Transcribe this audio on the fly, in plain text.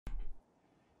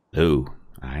Hello,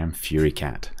 I am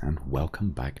Furycat, and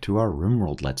welcome back to our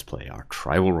RimWorld Let's Play, our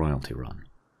Tribal Royalty run.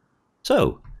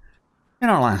 So, in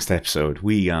our last episode,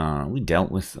 we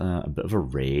dealt with a bit of a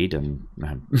raid and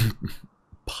a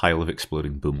pile of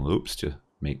exploding boom loops to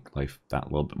make life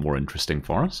that little bit more interesting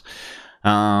for us.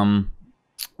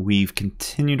 We've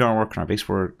continued our work on our base.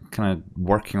 We're kind of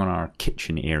working on our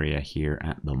kitchen area here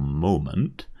at the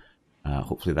moment.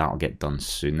 Hopefully that'll get done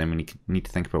soon. Then we need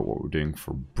to think about what we're doing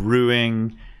for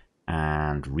brewing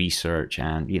and research,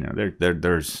 and you know,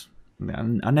 there's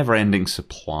a never-ending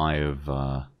supply of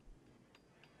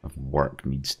work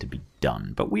needs to be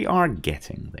done, but we are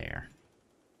getting there.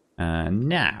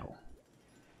 Now,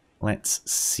 let's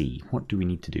see, what do we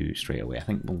need to do straight away? I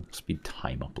think we'll speed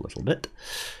time up a little bit.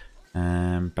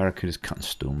 Barracuda's cutting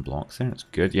stone blocks there. That's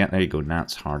good. Yeah, there you go.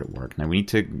 That's hard at work. Now we need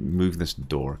to move this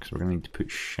door because we're going to need to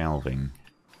put shelving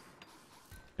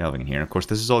in here. And of course,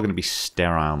 this is all going to be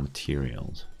sterile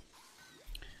materials.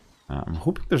 I'm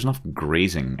hoping there's enough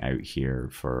grazing out here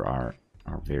for our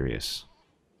various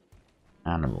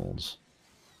animals,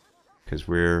 because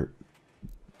we're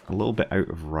a little bit out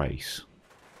of rice.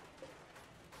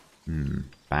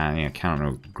 Bad. Yeah,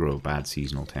 cannot grow bad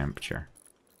seasonal temperature.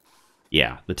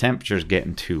 Yeah, the temperature's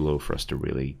getting too low for us to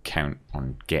really count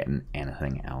on getting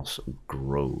anything else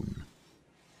grown.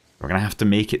 We're going to have to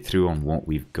make it through on what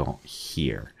we've got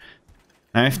here.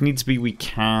 Now, if needs be, we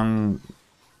can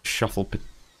shuffle potato.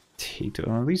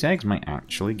 Oh, these eggs might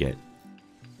actually get...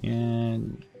 Yeah.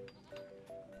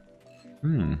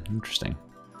 Interesting.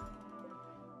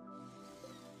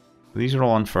 These are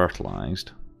all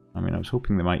unfertilized. I mean, I was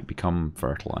hoping they might become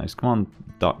fertilized. Come on,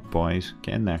 duck boys,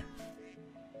 get in there.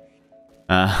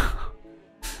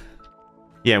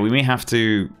 Yeah, we may have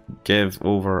to give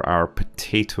over our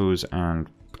potatoes and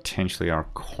potentially our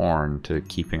corn to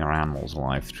keeping our animals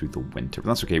alive through the winter. But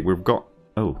that's okay, we've got...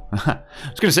 Oh, I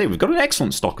was going to say, we've got an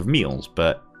excellent stock of meals,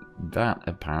 but that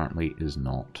apparently is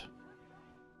not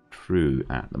true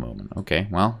at the moment. Okay,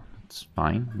 well, it's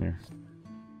fine. We're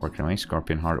working away.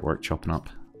 Scorpion hard at work chopping up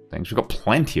things. We've got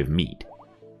plenty of meat.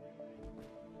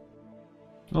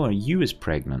 Oh, a ewe is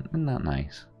pregnant. Isn't that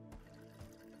nice?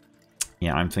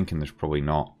 Yeah, I'm thinking there's probably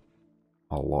not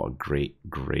a lot of great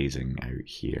grazing out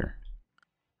here.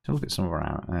 So look at some of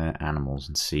our animals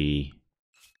and see.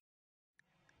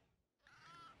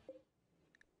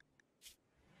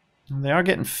 They are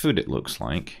getting food, it looks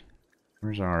like.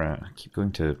 Where's our... I keep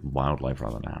going to wildlife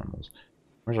rather than animals.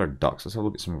 Where's our ducks? Let's have a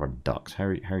look at some of our ducks. How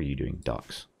are you doing,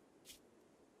 ducks?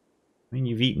 I mean,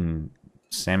 you've eaten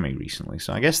semi recently,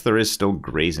 so I guess there is still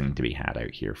grazing to be had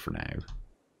out here for now.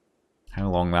 How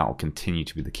long that will continue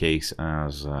to be the case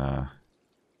as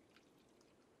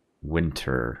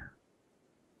winter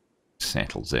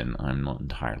settles in, I'm not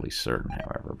entirely certain,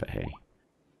 however, but hey.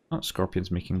 Oh, Scorpion's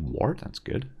making wart, that's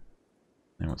good.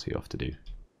 Now what's he off to do?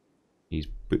 He's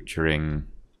butchering...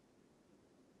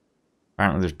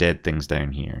 Apparently there's dead things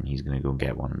down here, and he's going to go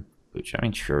get one and butcher. I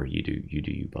mean, sure, you do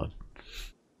you, bud.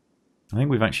 I think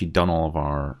we've actually done all of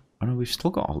our... Oh no, we've still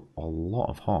got a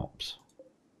lot of hops.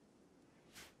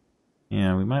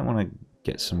 Yeah, we might want to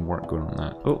get some work going on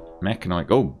that. Oh,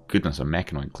 mechanoid. Oh, goodness, a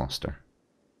mechanoid cluster.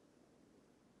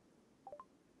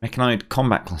 Mechanoid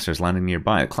combat cluster is landing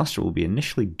nearby. The cluster will be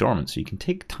initially dormant, so you can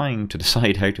take time to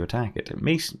decide how to attack it. It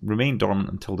may remain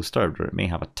dormant until disturbed, or it may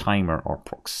have a timer or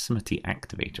proximity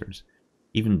activators.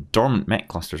 Even dormant mech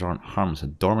clusters aren't harmless. A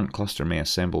dormant cluster may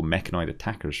assemble mechanoid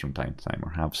attackers from time to time, or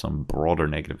have some broader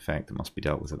negative effect that must be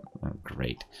dealt with. Oh,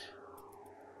 great.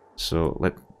 So,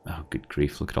 oh, good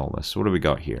grief, look at all this. So what do we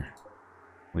got here?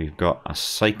 We've got a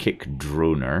psychic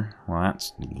droner. Well,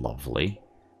 that's lovely.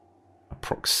 A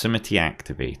proximity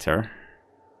activator.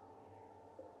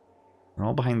 They're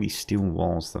all behind these steel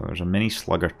walls, though. There's a mini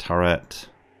slugger turret,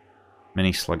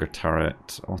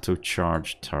 auto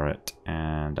charge turret,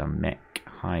 and a mech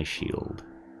high shield,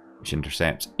 which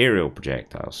intercepts aerial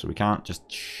projectiles, so we can't just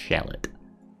shell it.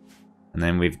 And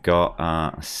then we've got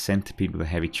a centipede with a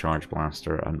heavy charge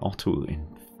blaster, an auto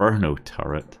inferno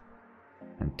turret,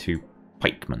 and 2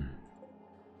 pikemen.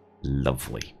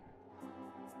 Lovely.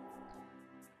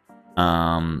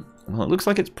 Well, it looks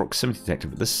like it's proximity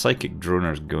detected, but this psychic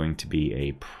droner is going to be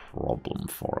a problem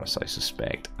for us, I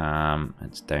suspect.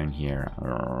 It's down here.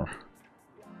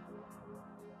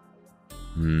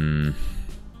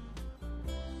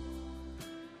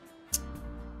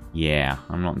 Yeah,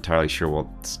 I'm not entirely sure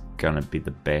what's gonna be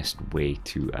the best way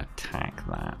to attack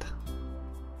that.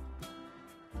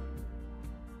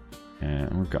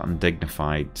 We've got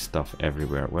undignified stuff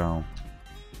everywhere. Well,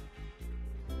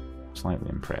 slightly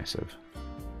impressive.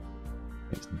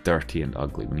 It's dirty and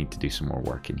ugly. We need to do some more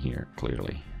work in here,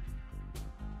 clearly.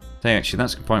 So actually,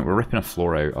 that's a good point. We're ripping a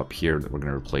floor out up here that we're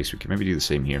going to replace. We can maybe do the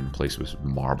same here and replace with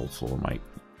marble floor. Might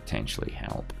potentially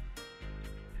help.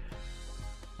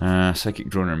 Psychic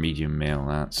drone or medium mail.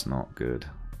 That's not good.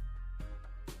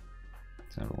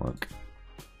 Let's have a look.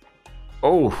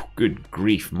 Oh, good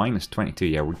grief. Minus 22.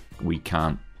 Yeah, we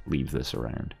can't leave this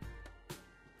around.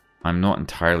 I'm not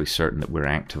entirely certain that we're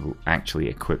actually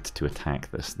equipped to attack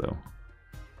this, though.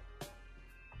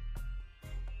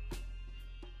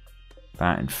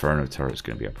 That Inferno turret is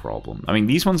going to be a problem. I mean,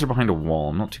 these ones are behind a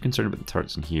wall. I'm not too concerned about the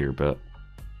turrets in here, but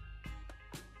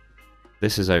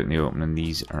this is out in the open, and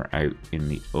these are out in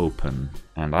the open.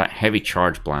 And that heavy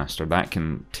charge blaster, that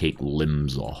can take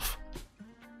limbs off.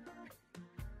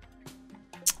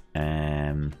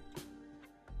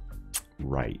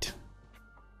 Right.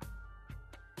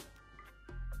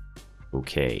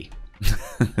 Okay.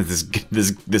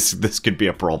 this could be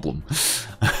a problem.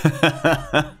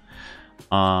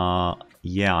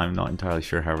 Yeah, I'm not entirely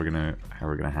sure how we're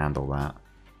gonna handle that.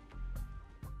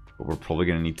 But we're probably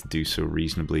gonna need to do so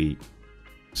reasonably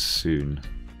soon.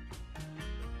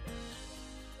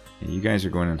 Yeah, you guys are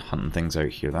going and hunting things out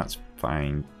here, that's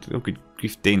fine. Oh good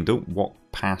grief, Dane, don't walk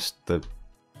past the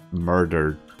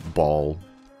murder ball.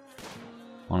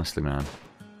 Honestly, man.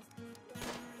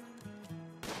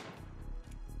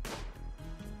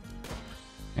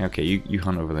 Okay, you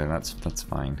hunt over there, that's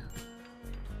fine.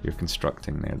 You're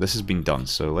constructing there. This has been done,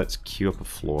 so let's queue up a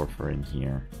floor for in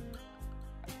here.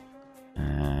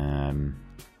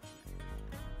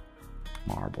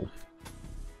 Marble.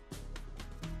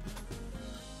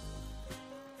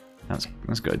 That's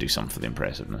got to do something for the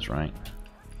impressiveness, right?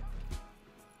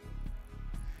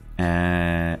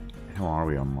 How are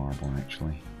we on marble,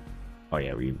 actually? Oh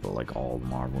yeah, we've got like all the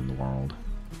marble in the world.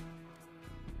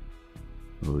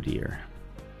 Oh dear.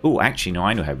 Oh, actually, no,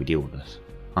 I know how we deal with this.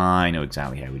 I know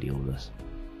exactly how we deal with this.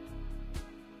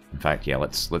 In fact, yeah,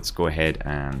 let's go ahead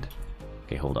and...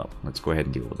 Okay, hold up. Let's go ahead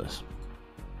and deal with this.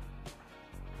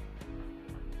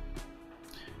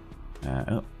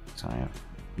 Oh, sorry, I'm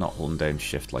not holding down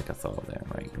shift like I thought there.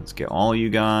 Right, let's get all you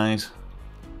guys.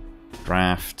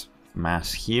 Draft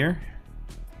mass here.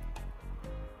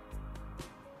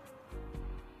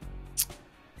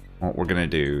 What we're going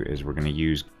to do is we're going to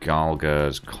use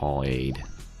Galga's call aid.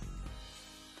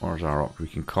 Where's our op? We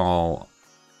can call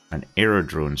an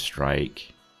aerodrone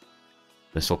strike.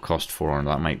 This will cost 400.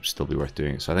 That might still be worth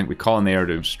doing. So I think we call an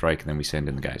aerodrome strike and then we send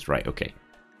in the guys. Right, okay.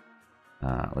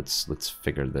 Let's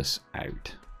figure this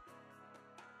out.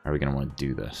 How are we going to want to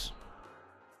do this?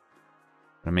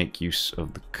 I'm going to make use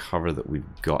of the cover that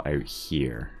we've got out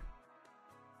here.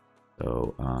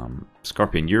 So,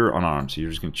 Scorpion, you're unarmed, so you're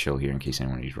just going to chill here in case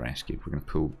anyone needs rescued. We're going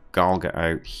to pull Galga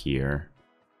out here.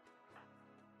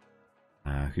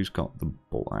 Who's got the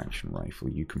bolt action rifle?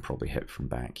 You can probably hit from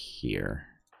back here.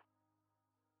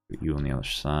 Put you on the other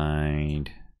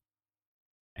side.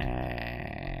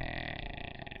 And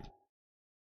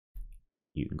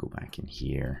you can go back in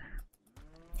here.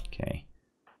 Okay.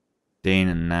 Dane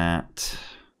and Nat.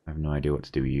 I have no idea what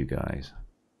to do with you guys.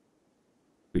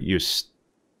 Put you as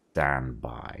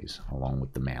standbys along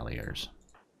with the meleeers.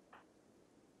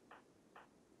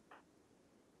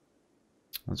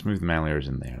 Let's move the meleeers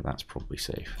in there. That's probably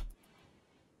safe.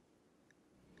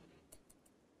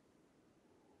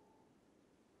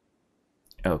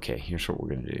 Okay, here's what we're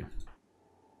going to do.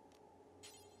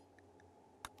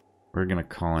 We're going to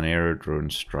call an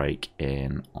aerodrone strike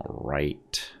in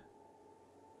right.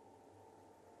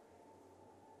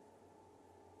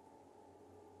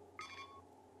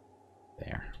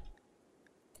 There.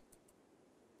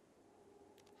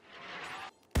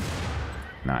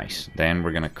 Nice. Then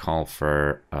we're going to call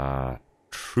for a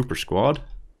trooper squad.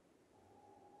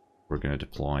 We're going to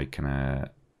deploy kind of...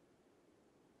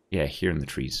 Yeah, here in the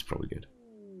trees is probably good.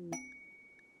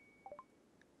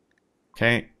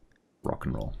 Okay. Rock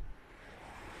and roll.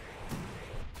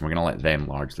 We're going to let them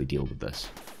largely deal with this.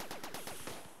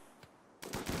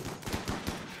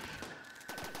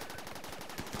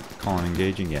 Colin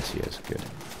engaging? Yes, he is. Good.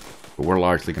 But we're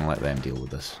largely going to let them deal with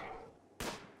this.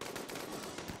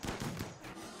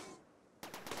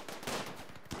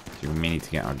 So we may need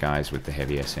to get our guys with the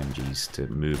heavy SMGs to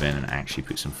move in and actually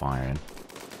put some fire in.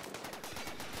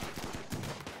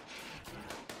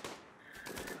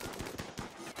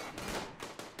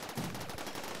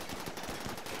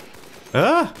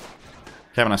 Ah!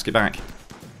 Kevin, let's get back.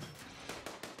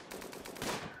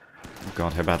 Oh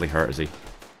god, how badly hurt is he?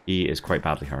 He is quite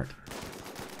badly hurt.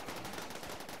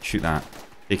 Shoot that.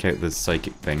 Take out the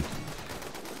psychic thing.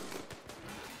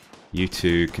 You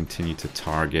two continue to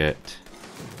target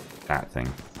that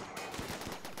thing.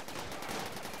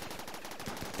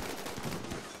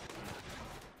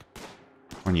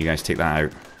 When you guys take that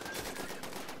out.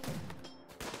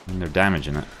 And they're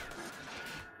damaging it.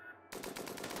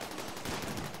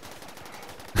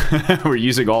 We're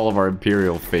using all of our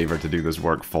Imperial favor to do this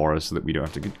work for us so that we don't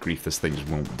have to get grief. This thing just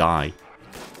won't die.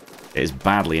 It is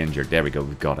badly injured. There we go,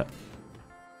 we've got it.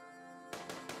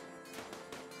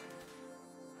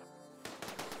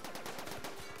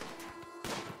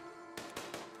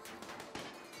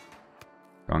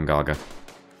 Go on, Galga.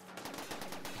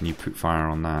 Can you put fire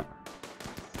on that?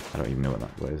 I don't even know what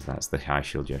that was. That's the high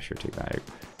shield gesture. Take that out.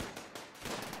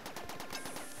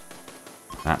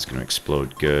 That's going to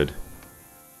explode. Good.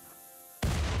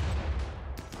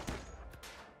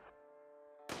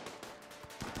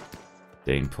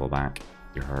 Dane, pull back.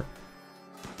 You're hurt.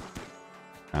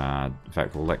 In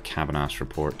fact, we'll let Cabanas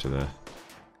report to the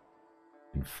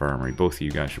infirmary. Both of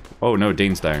you guys report. Oh no,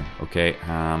 Dane's down. Okay.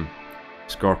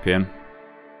 Scorpion.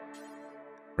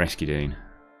 Rescue Dane.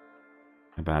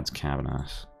 How bad's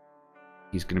Cabanas?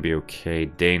 He's gonna be okay.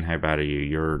 Dane, how bad are you?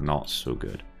 You're not so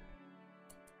good.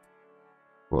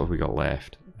 What have we got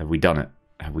left? Have we done it?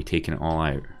 Have we taken it all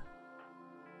out?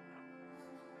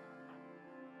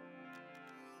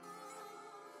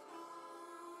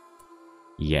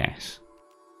 Yes.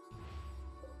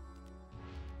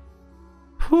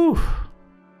 Whew.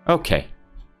 Okay.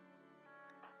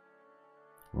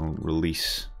 We'll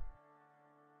release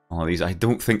all of these. I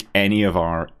don't think any of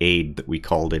our aid that we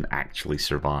called in actually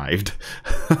survived.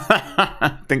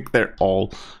 I think they're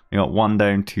all... We got 1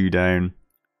 down, 2 down,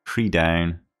 3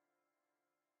 down.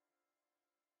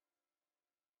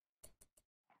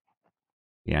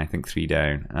 Yeah, I think 3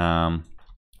 down.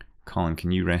 Colin,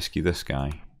 can you rescue this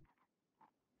guy?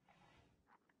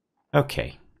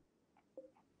 Okay.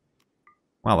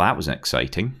 Well, that was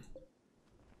exciting.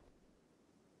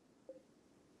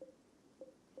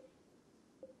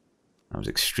 That was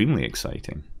extremely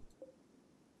exciting.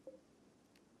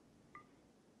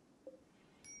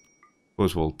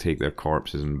 Suppose we'll take their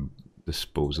corpses and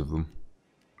dispose of them.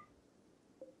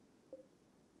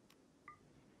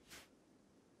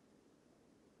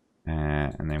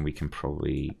 And then we can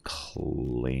probably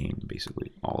claim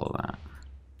basically all of that.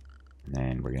 And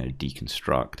then we're going to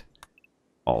deconstruct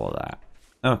all of that.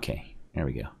 Okay, there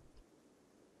we go.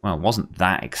 Well, it wasn't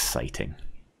that exciting.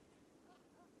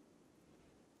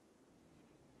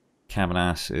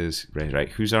 Cabanas is... Right,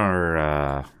 who's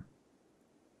our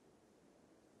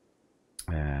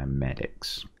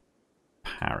medics?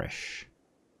 Parish.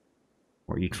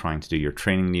 What are you trying to do? You're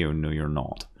training Neo? No, you're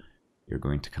not. You're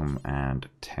going to come and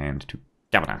tend to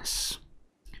Cabanas.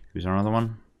 Who's our other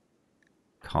one?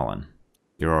 Colin.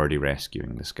 You're already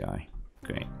rescuing this guy.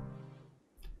 Great.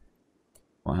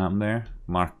 What happened there?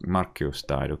 Marcos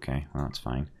died. Okay, well, that's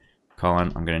fine.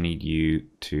 Colin, I'm going to need you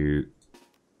to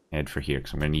head for here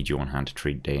because I'm going to need you on hand to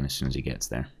trade Dane as soon as he gets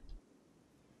there.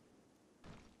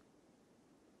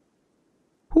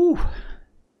 Whew.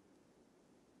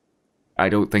 I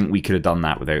don't think we could have done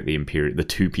that without the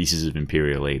 2 pieces of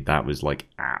Imperial aid. That was like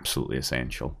absolutely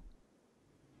essential.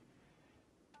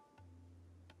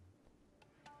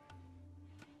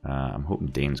 I'm hoping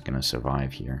Dane's going to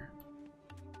survive here.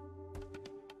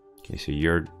 Okay, so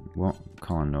you're... What?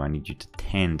 Colin, no, I need you to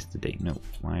tend to Dane. No,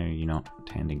 why are you not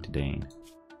tending to Dane?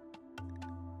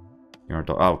 You're...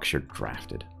 Oh, because you're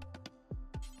drafted.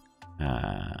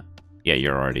 Yeah,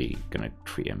 you're already going to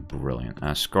treat him brilliant.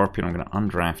 Scorpion, I'm going to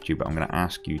undraft you, but I'm going to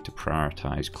ask you to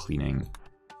prioritize cleaning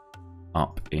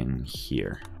up in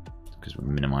here. Because we'll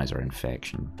minimize our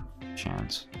infection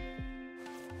chance.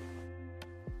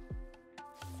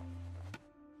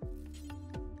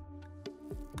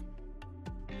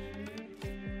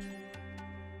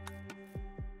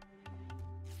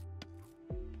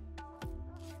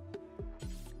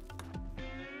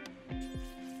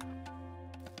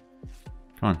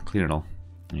 Come on, clean it all.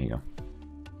 There you go.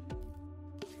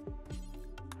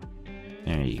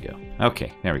 There you go.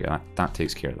 Okay, there we go. That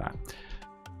takes care of that.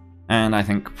 And I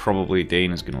think probably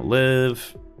Dane is going to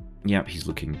live. Yep, he's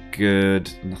looking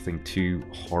good. Nothing too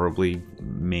horribly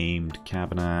maimed.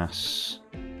 Cabanas.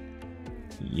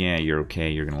 Yeah, you're okay.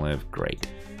 You're going to live. Great.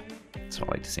 That's what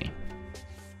I like to see.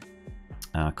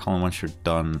 Colin, once you're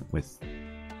done with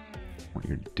what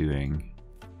you're doing...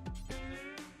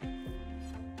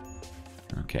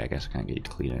 Okay, I guess I can't get you to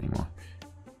clean anymore.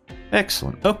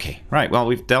 Excellent. Okay, right. Well,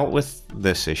 we've dealt with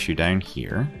this issue down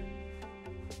here.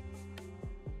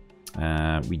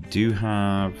 We do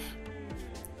have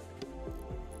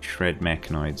shred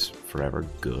mechanoids forever.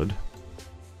 Good.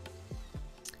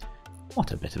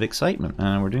 What a bit of excitement.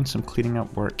 We're doing some cleaning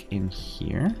up work in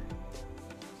here.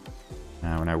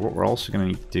 Now, what we're also going to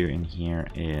need to do in here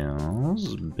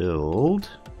is build...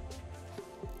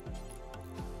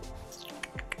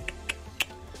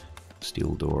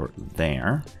 steel door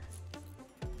there.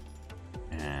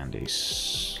 And a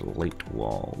slate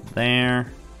wall there.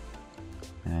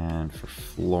 And for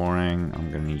flooring,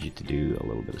 I'm going to need you to do a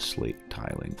little bit of slate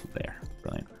tiling there.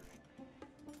 Brilliant.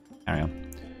 Carry on.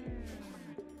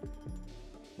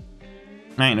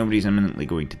 Right, nobody's imminently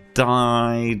going to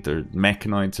die. The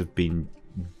mechanoids have been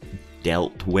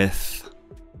dealt with.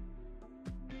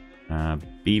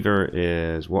 Beaver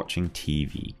is watching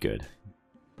TV. Good.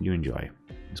 You enjoy.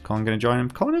 Is Colin going to join him?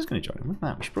 Colin is going to join him. Look at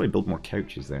that. We should probably build more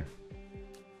couches there.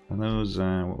 And those,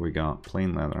 what we got?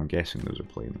 Plain leather. I'm guessing those are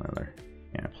plain leather.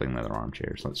 Yeah, plain leather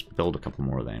armchairs. Let's build a couple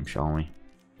more of them, shall we?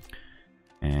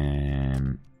 Yeah,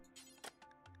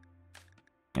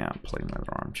 plain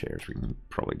leather armchairs. We can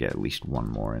probably get at least one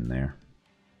more in there.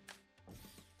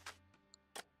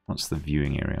 What's the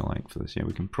viewing area like for this? Yeah,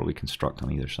 we can probably construct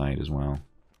on either side as well.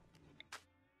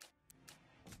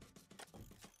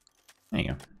 There you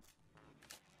go.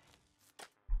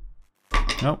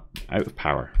 Nope, out of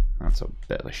power. That's a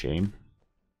bit of a shame.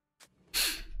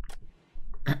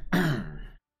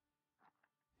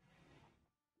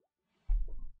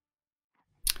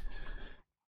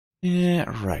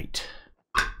 Yeah, right.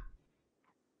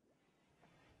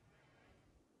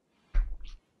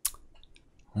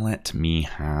 Let me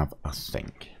have a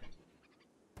think.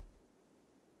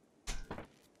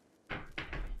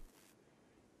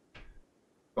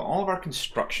 Got all of our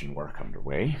construction work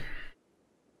underway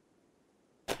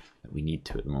that we need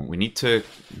to at the moment. We need to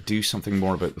do something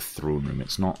more about the throne room.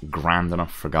 It's not grand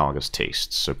enough for Galga's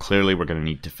tastes, so clearly we're going to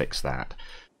need to fix that.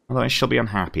 Otherwise she'll be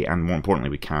unhappy, and more importantly,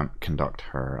 we can't conduct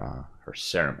her her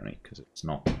ceremony because it's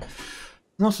not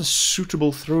a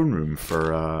suitable throne room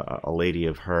for a lady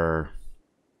of her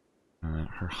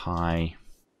her high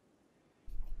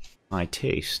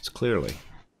tastes. Clearly,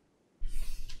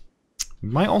 we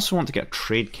might also want to get a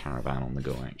trade caravan on the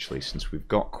go. Actually, since we've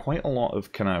got quite a lot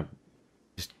of kind of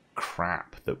just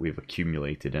crap that we've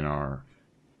accumulated in our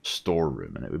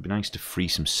storeroom, and it would be nice to free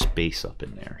some space up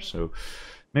in there. So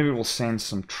maybe we'll send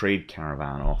some trade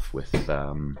caravan off with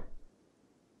a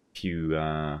few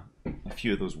of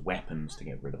those weapons to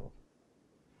get rid of.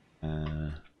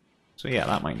 So yeah,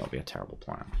 that might not be a terrible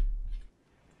plan.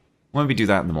 Why don't we do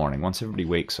that in the morning, once everybody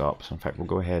wakes up? So in fact, we'll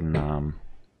go ahead and we'll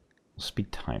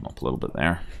speed time up a little bit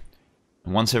there.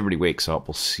 And once everybody wakes up,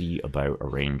 we'll see about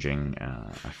arranging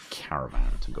a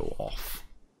caravan to go off.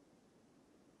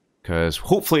 Because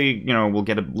hopefully, you know, we'll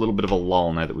get a little bit of a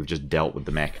lull now that we've just dealt with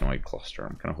the mechanoid cluster.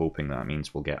 I'm kind of hoping that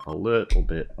means we'll get a little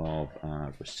bit of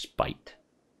respite.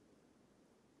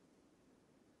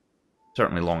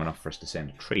 Certainly long enough for us to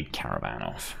send a trade caravan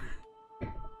off.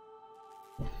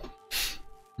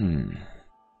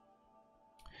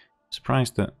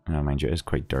 Surprised that, oh, mind you, it is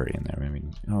quite dirty in there. I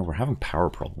mean, oh, we're having power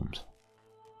problems.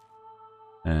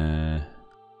 Our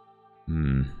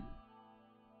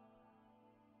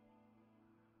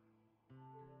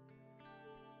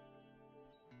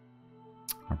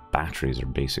batteries are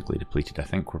basically depleted. I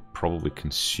think we're probably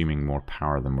consuming more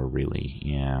power than we're really,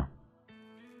 yeah.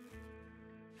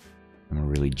 And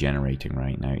we're really generating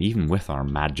right now, even with our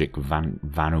magic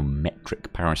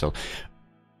vanometric power cell.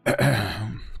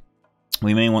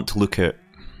 We may want to look at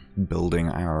building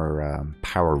our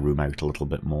power room out a little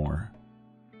bit more.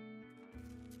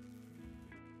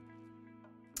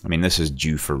 I mean, this is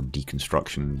due for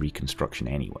deconstruction and reconstruction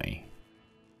anyway.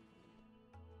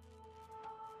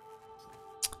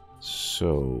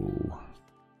 So,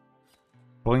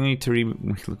 probably need to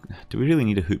do we really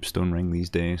need a hoopstone ring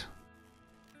these days?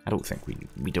 I don't think we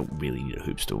don't really need a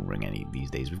hoopstone ring any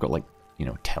these days. We've got, like, you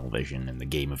know, television and the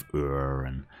game of Ur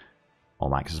and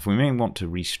all that. Because if we may want to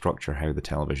restructure how the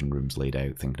television room's laid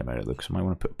out, thinking about it, because I might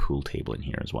want to put a pool table in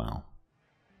here as well,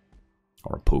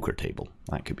 or a poker table.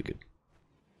 That could be good.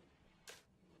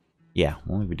 Yeah,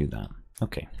 why don't we do that?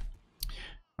 Okay.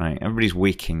 Right, everybody's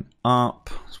waking up.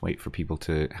 Let's wait for people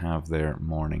to have their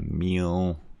morning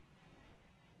meal.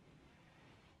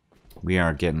 We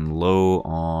are getting low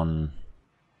on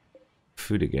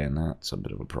food again. That's a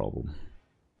bit of a problem.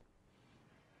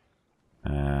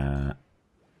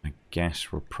 I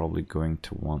guess we're probably going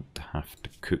to want to have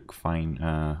to cook fine.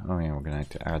 Oh yeah, we're going to have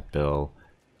to add bill.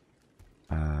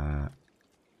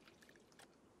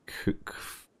 Cook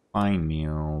fine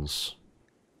meals.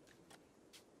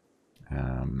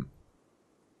 Bring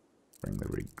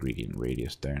the ingredient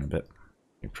radius down a bit.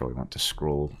 You probably want to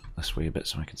scroll this way a bit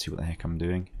so I can see what the heck I'm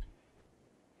doing.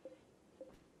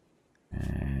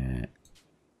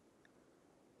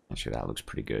 Actually, that looks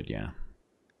pretty good, yeah.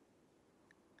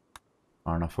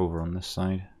 Far enough over on this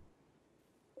side.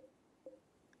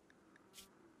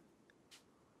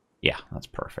 Yeah, that's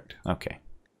perfect. Okay.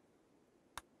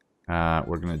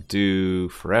 We're going to do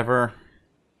forever.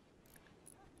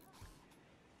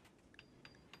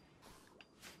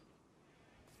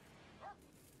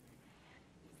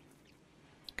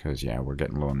 Because, yeah, we're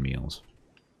getting low on meals.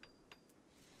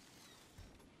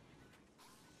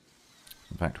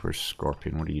 In fact, where's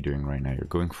Scorpion? What are you doing right now? You're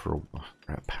going for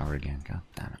power again. God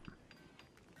damn it.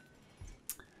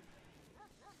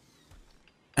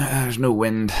 There's no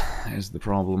wind, is the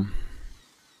problem.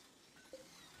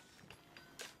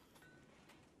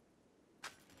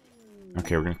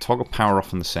 Okay, we're going to toggle power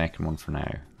off on the second one for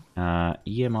now.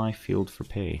 EMI field for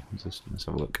pay. What's this? Let's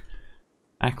have a look.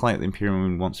 Act like the Imperial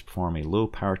Moon wants to perform a low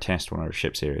power test on our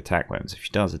ship's area attack weapons. If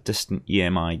she does, a distant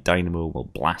EMI dynamo will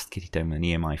blast Kitty down with an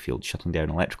EMI field, shutting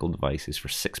down electrical devices for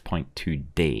 6.2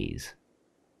 days.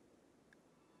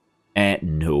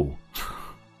 No.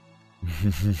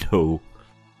 No.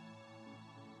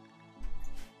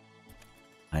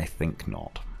 I think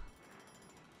not.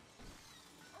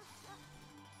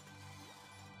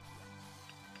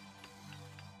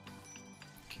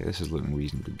 Okay, this is looking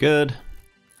reasonably good.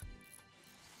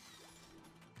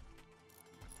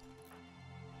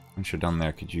 Once you're done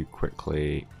there, could you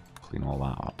quickly clean all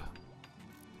that up?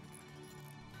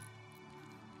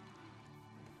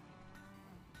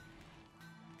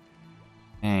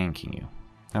 Thank you.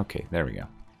 Okay, there we go.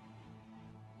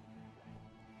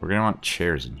 We're going to want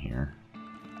chairs in here.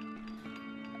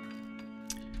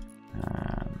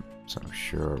 So I'm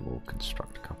sure we'll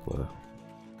construct a couple of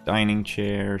dining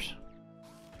chairs.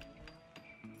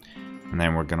 And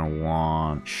then we're going to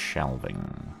want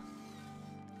shelving.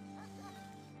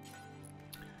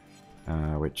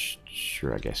 Which,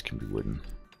 sure, I guess can be wooden.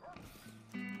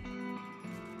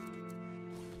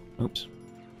 Oops.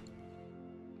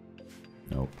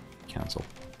 Nope. Cancel.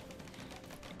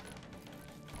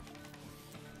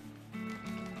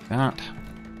 That.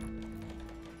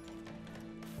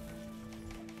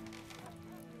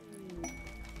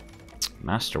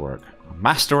 Masterwork.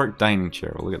 Masterwork dining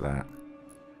chair. Look at that.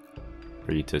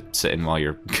 For you to sit in while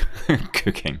you're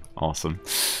cooking. Awesome.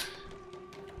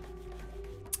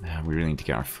 We really need to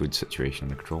get our food situation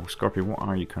under control. Scorpion, what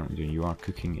are you currently doing? You are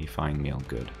cooking a fine meal.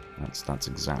 Good. That's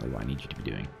exactly what I need you to be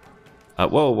doing.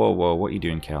 Whoa, whoa, whoa. What are you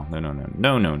doing, Cal? No, no, no.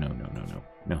 No, no, no, no, no, no.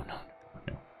 No, no,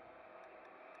 no.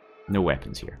 No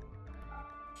weapons here.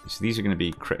 So these are going to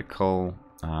be critical.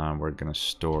 We're going to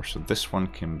store. So this one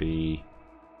can be...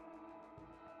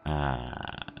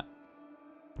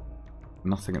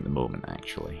 nothing at the moment,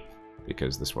 actually.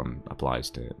 Because this one applies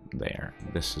to there.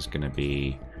 This is going to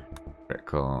be...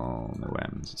 critical, no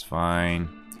weapons, it's fine.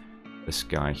 This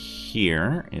guy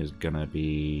here is gonna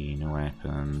be no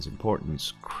weapons,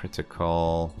 importance,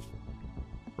 critical,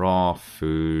 raw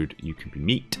food, you can be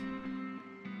meat.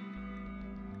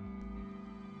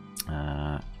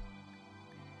 And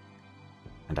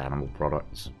animal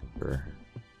products. Sure.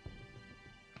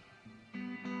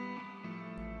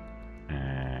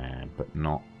 But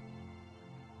not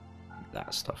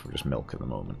that stuff, we're just milk at the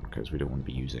moment because we don't want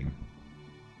to be using.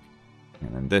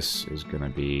 And then this is going to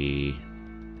be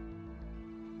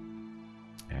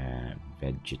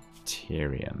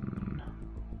vegetarian.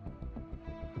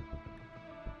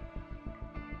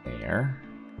 There.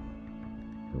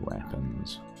 The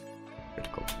weapons.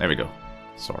 Critical. There we go.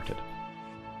 Sorted.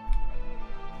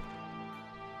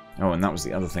 Oh, and that was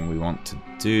the other thing we want to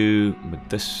do with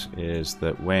this is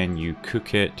that when you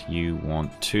cook it, you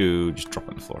want to just drop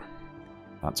it on the floor.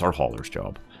 That's our hauler's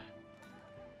job.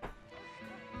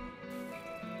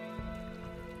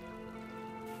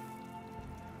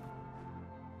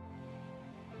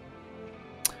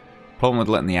 Problem with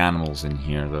letting the animals in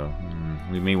here, though.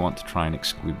 We may want to try and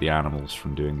exclude the animals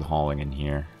from doing the hauling in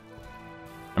here.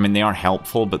 I mean, they are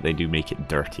helpful, but they do make it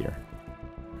dirtier.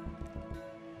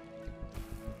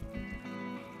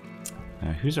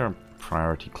 Who's our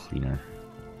priority cleaner?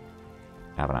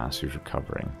 Avanas, who's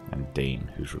recovering, and Dane,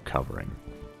 who's recovering.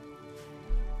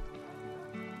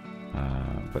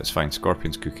 But it's fine,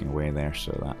 Scorpion's cooking away there,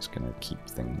 so that's going to keep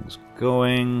things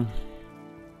going.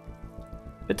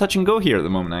 Bit touch and go here at the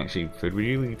moment, actually. Food.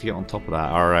 We really need to get on top of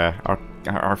that.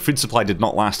 Our food supply did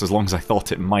not last as long as I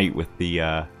thought it might with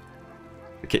the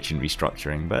kitchen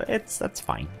restructuring, but that's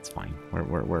fine. It's fine.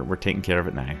 We're taking care of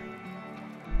it now.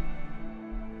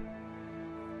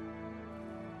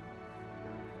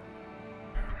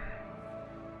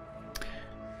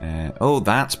 Oh,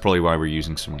 that's probably why we're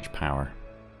using so much power.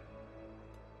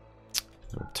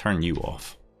 I'll turn you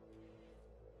off.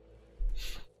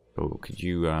 Oh, could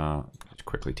you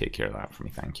quickly take care of that for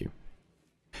me? Thank you.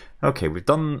 Okay, we've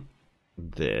done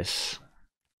this.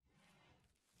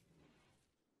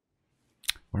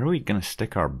 Where are we going to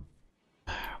stick our...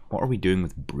 What are we doing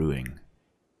with brewing?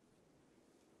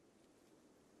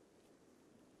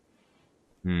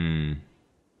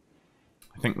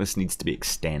 I think this needs to be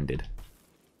extended.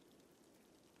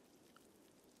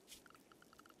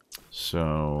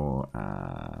 So,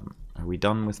 are we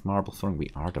done with marble throwing? We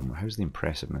are done. How's the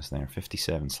impressiveness there?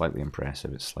 57, slightly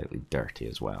impressive. It's slightly dirty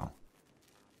as well.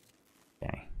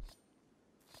 Okay.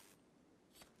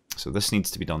 So this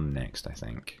needs to be done next, I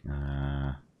think.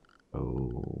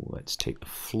 Let's take the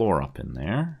floor up in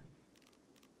there.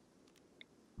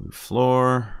 Move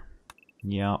floor.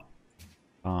 Yep.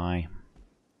 Bye.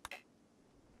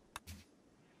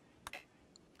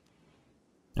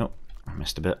 Oh, I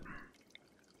missed a bit.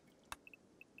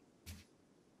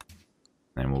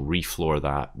 Then we'll refloor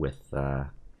that with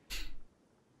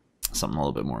something a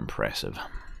little bit more impressive.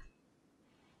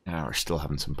 We're still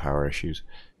having some power issues.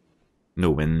 No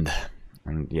wind.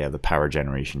 And yeah, the power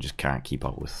generation just can't keep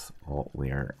up with what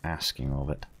we're asking of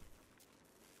it.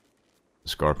 The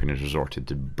Scorpion has resorted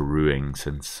to brewing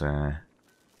since... I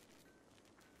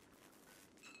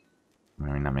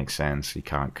mean, that makes sense. You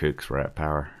can't cook because we're out of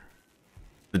power.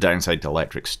 The downside to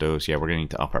electric stoves, yeah, we're going to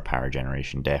need to up our power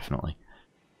generation, definitely.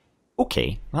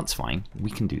 Okay, that's fine.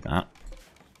 We can do that.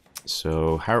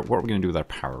 So, what are we going to do with our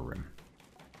power room?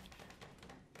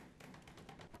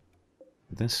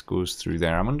 This goes through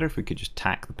there. I wonder if we could just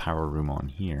tack the power room on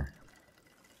here.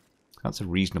 That's a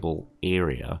reasonable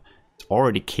area. It's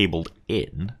already cabled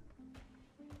in.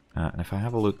 And if I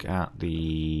have a look at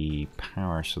the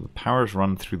power, so the power's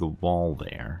run through the wall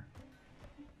there.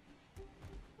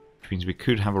 Which means we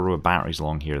could have a row of batteries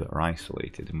along here that are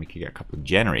isolated, and we could get a couple of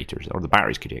generators, or the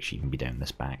batteries could actually even be down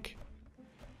this back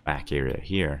area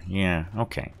here. Yeah,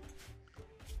 okay.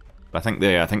 But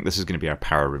I think this is going to be our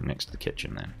power room next to the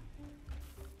kitchen then.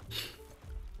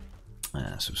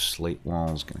 So slate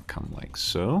wall's going to come like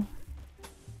so.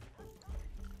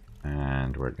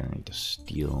 And we're going to need a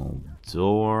steel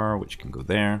door, which can go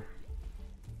there.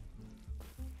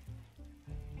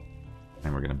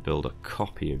 And we're going to build a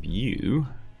copy of you.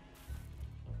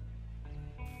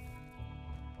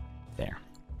 There.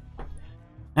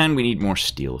 And we need more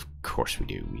steel. Of course we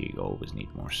do. We always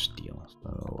need more steel.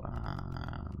 So,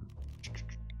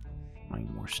 mine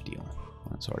more steel.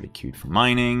 That's already queued for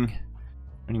mining.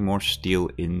 Any more steel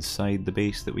inside the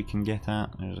base that we can get at?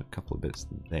 There's a couple of bits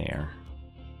there.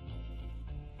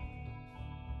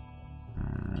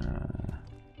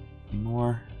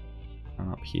 More.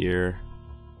 And up here.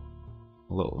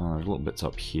 There's little bits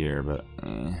up here, but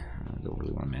I don't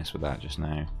really want to mess with that just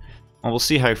now. Well, we'll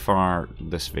see how far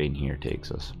this vein here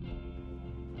takes us.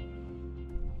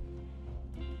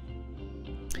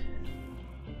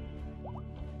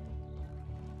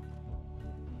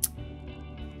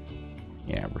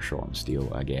 Yeah, we're short on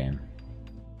steel again.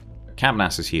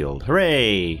 Cabanass is healed.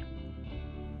 Hooray!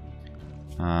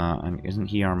 And isn't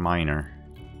he our miner?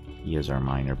 He is our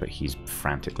miner, but he's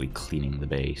frantically cleaning the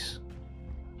base.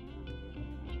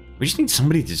 We just need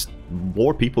somebody to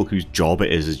more people whose job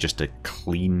it is just to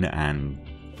clean and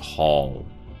haul.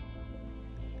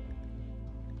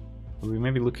 Were we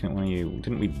maybe looking at one of you?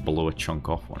 Didn't we blow a chunk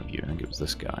off one of you? I think it was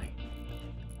this guy.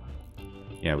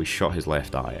 Yeah, we shot his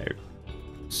left eye out.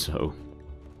 So...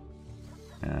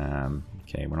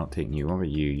 okay, we're not taking you. What about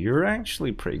you? You're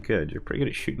actually pretty good. You're pretty good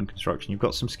at shooting construction. You've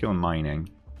got some skill in mining.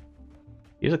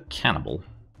 He's a cannibal.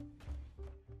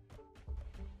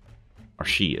 Or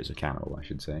she is a cannibal, I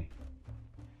should say.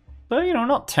 But, you know,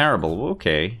 not terrible.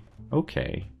 Okay.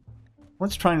 Okay.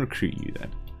 Let's try and recruit you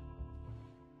then.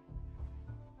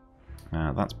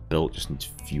 That's built, just needs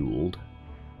fueled.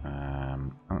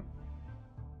 Let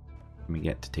me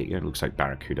get to take it. It looks like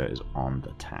Barracuda is on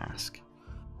the task.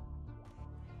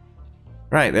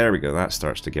 Right, there we go. That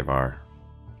starts to give our...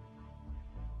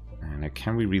 now,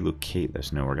 can we relocate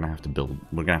this? No, we're gonna have to build...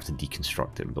 we're gonna have to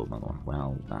deconstruct it and build another one.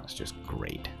 Well, that's just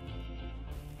great.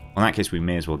 Well, in that case, we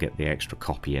may as well get the extra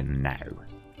copy in now.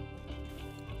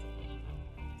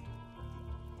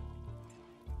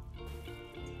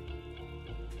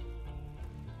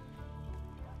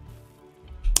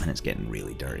 And it's getting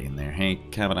really dirty in there. Hey,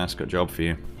 Cabanass, got a job for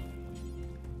you.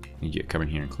 Need you to come in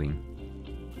here and clean.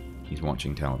 He's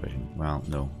watching television. Well,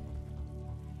 no.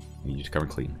 You just come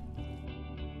and clean.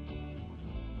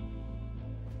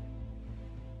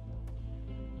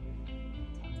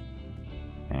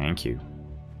 Thank you.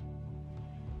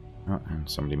 Oh, and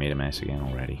somebody made a mess again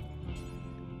already.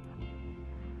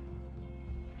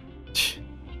 It's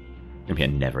gonna be a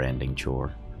never-ending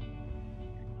chore.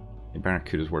 The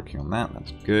Barracuda's working on that.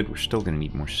 That's good. We're still gonna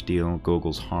need more steel.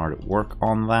 Gogol's hard at work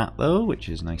on that, though, which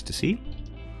is nice to see.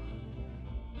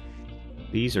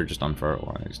 These are just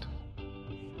unfertilized.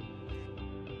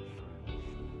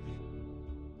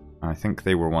 I think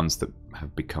they were ones that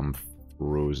have become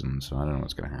frozen, so I don't know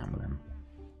what's going to happen with them.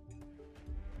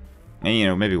 And, you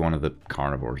know, maybe one of the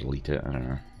carnivores will eat it, I don't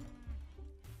know.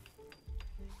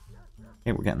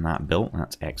 Okay, we're getting that built,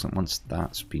 that's excellent. Once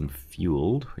that's been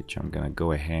fueled, which I'm going to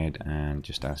go ahead and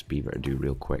just ask Beaver to do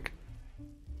real quick.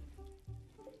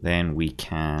 Then we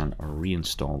can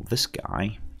reinstall this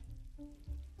guy.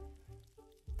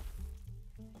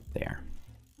 There.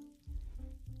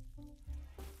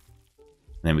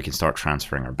 And then we can start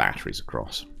transferring our batteries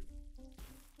across.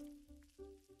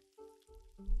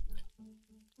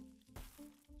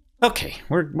 Okay,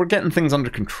 we're getting things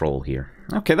under control here.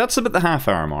 Okay, that's about the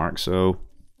half-hour mark, so...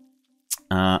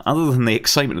 other than the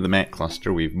excitement of the mech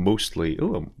cluster, we've mostly...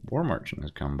 Oh, a war merchant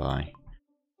has come by.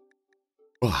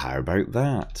 Well, how about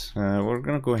that? We're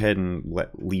going to go ahead and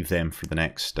leave them for the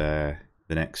next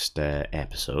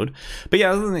episode. But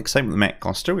yeah, other than the excitement of the mech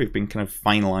cluster, we've been kind of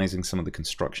finalising some of the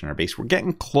construction in our base. We're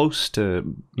getting close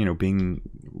to, you know, being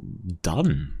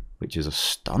done, which is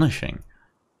astonishing.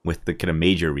 With the kind of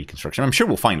major reconstruction. I'm sure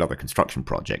we'll find other construction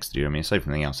projects to do. I mean, aside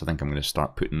from anything else, I think I'm going to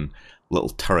start putting little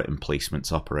turret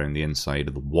emplacements up around the inside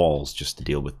of the walls just to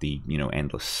deal with the, you know,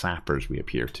 endless sappers we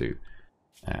appear to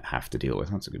have to deal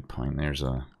with. That's a good point. There's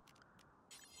a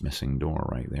missing door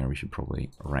right there we should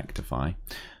probably rectify.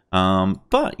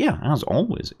 But yeah, as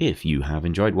always, if you have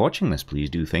enjoyed watching this, please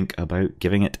do think about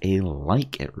giving it a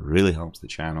like. It really helps the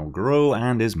channel grow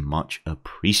and is much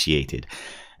appreciated.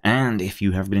 And if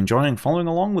you have been enjoying following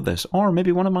along with this, or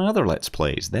maybe one of my other Let's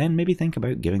Plays, then maybe think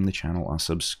about giving the channel a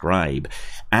subscribe.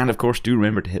 And of course, do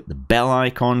remember to hit the bell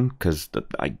icon, because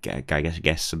I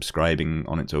guess subscribing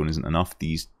on its own isn't enough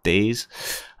these days.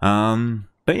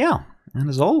 But yeah, and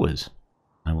as always,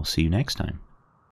 I will see you next time.